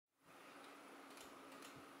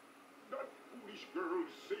girl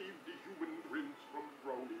saved the human prince from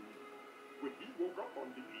drowning. When he woke up on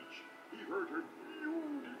the beach, he heard her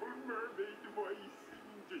beautiful mermaid voice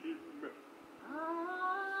sing to him. Ah.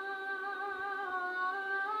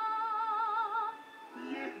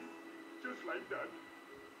 Yes, just like that.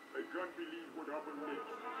 I can't believe what happened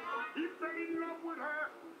next. He fell in love with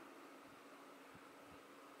her.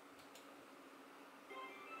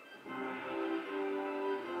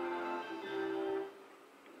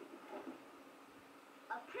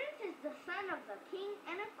 A prince is the son of a king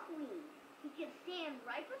and a queen. He can stand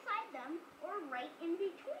right beside them or right in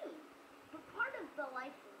between. But part of the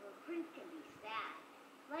life of a prince can be sad.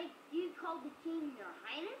 Like, do you call the king your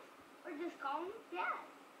highness or just call him dad?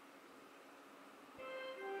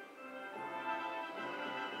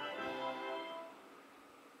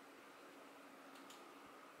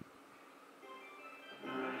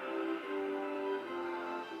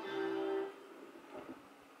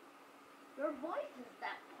 Your voice is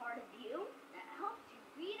that part of you that helps you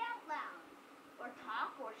read out loud, or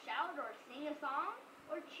talk, or shout, or sing a song,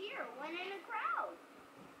 or cheer when in a crowd.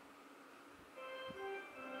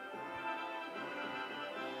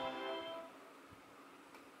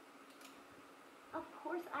 Of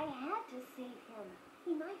course, I had to save him.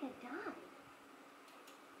 He might have died.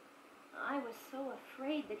 I was so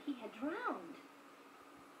afraid that he had drowned.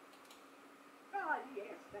 Ah,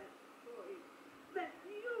 yes, that voice. That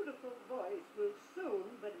beautiful voice will soon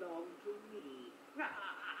belong to me. Ha!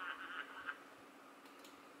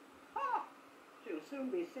 She'll soon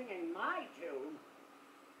be singing my tune.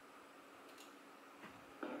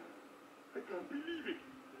 I can't believe it.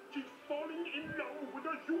 She's falling in love with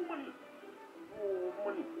a human. Oh,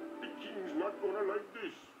 man, the king's not gonna like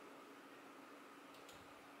this.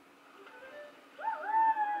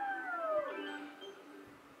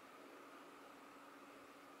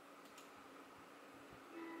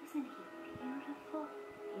 Isn't he beautiful?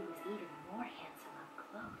 He was even more handsome up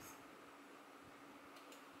close.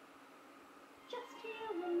 Just you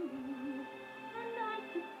and me, and I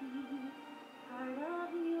could be part of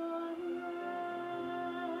your world.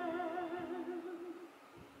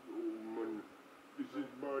 Oh, man, this is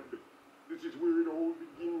bad. This is where it all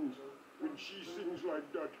begins. When she sings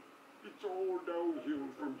like that, it's all downhill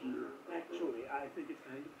from here. Actually, I think it's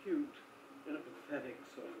kind of cute, in a pathetic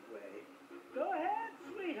sort of way. Go ahead,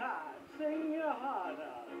 sweetheart, sing your heart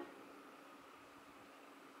out.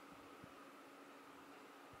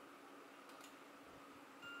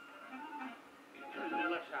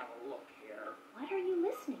 Let's have a look here. What are you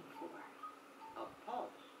listening for? A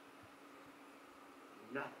pulse.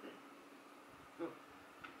 Nothing.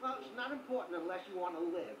 Well, it's not important unless you want to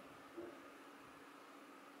live.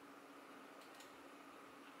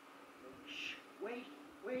 Shh, wait,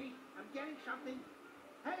 I'm getting something.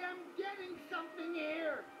 Hey, I'm getting something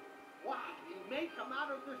here. Wow, he may come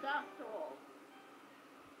out of this after all.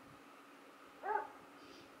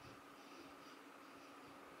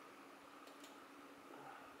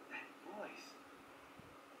 That voice.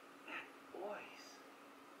 That voice.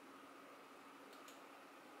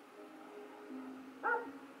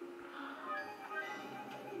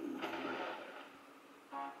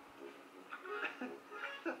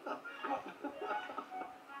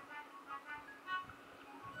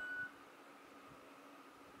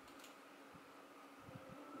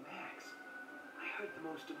 Max, I heard the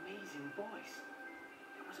most amazing voice.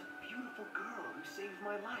 It was a beautiful girl who saved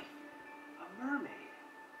my life. A mermaid.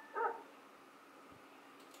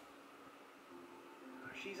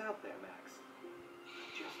 She's out there, Max.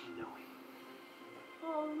 Just know it.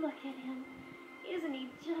 Oh, look at him. Isn't he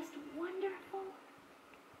just wonderful?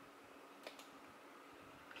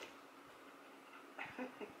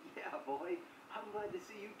 Yeah, boy. I'm glad to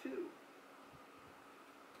see you, too.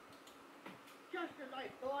 Just as I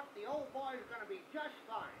thought, the old boy's gonna be just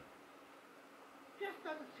fine. Just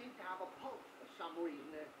doesn't seem to have a pulse for some reason.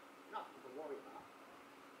 There's nothing to worry about.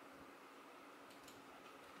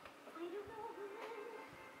 I don't know when,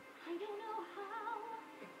 I don't know how,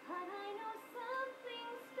 but I know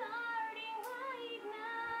something's starting right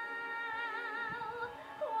now.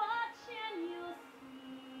 Watch and you'll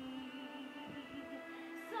see.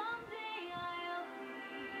 Someday I'll be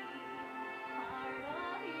part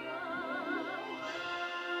of your world.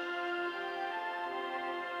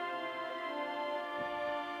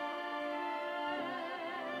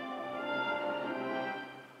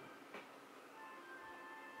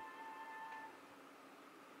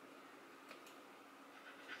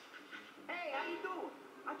 Hey, how you doing?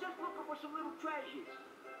 I'm just looking for some little treasures.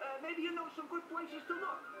 Maybe you know some good places to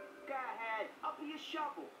look. Go ahead, up to your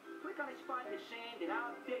shovel. Click on a spot in the sand and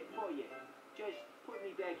I'll dig for you. Just put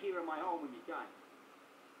me back here in my home when you're done.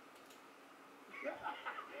 Hey,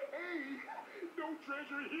 no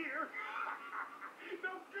treasure here.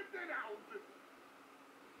 Now get that out.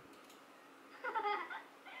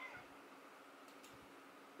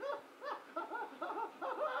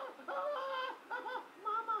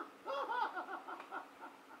 Mama!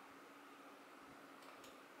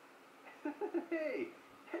 Hey,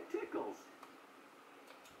 that tickles.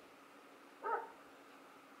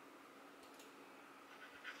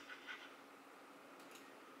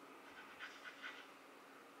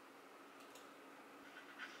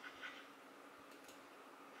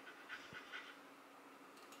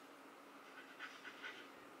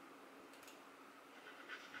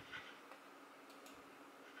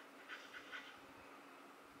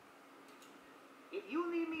 If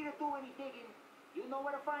you need me to do any digging, you know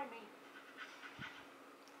where to find me.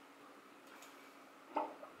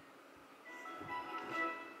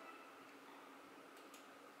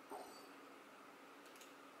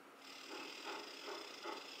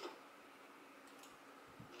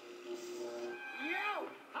 You!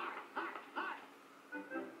 Hot, hot, hot!